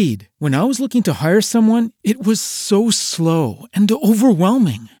with Indeed. When I was looking to hire someone, it was so slow and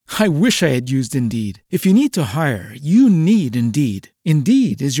overwhelming. I wish I had used Indeed. If you need to hire, you need Indeed.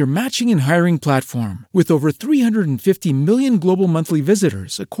 Indeed is your matching and hiring platform with over 350 million global monthly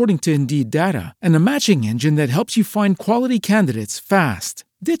visitors, according to Indeed data, and a matching engine that helps you find quality candidates fast.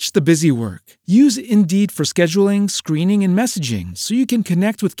 Ditch the busy work. Use Indeed for scheduling, screening, and messaging so you can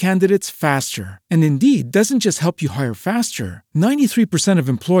connect with candidates faster. And Indeed doesn't just help you hire faster. 93% of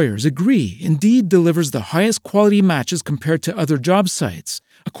employers agree Indeed delivers the highest quality matches compared to other job sites,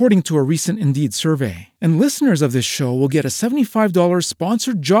 according to a recent Indeed survey. And listeners of this show will get a $75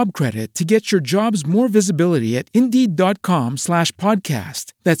 sponsored job credit to get your jobs more visibility at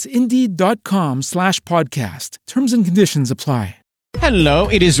Indeed.com/podcast. That's Indeed.com/podcast. Terms and conditions apply. Hello,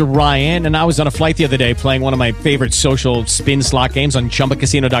 it is Ryan, and I was on a flight the other day playing one of my favorite social spin slot games on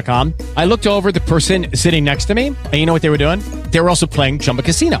ChumbaCasino.com. I looked over at the person sitting next to me, and you know what they were doing? They were also playing Chumba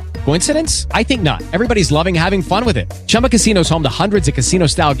Casino. Coincidence? I think not. Everybody's loving having fun with it. Chumba Casino is home to hundreds of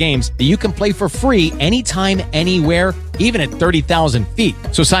casino-style games that you can play for free anytime, anywhere, even at 30,000 feet.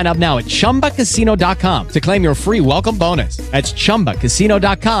 So sign up now at ChumbaCasino.com to claim your free welcome bonus. That's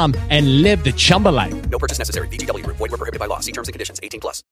ChumbaCasino.com and live the Chumba life. No purchase necessary. VGW. Void where prohibited by law. See terms and conditions. 18+.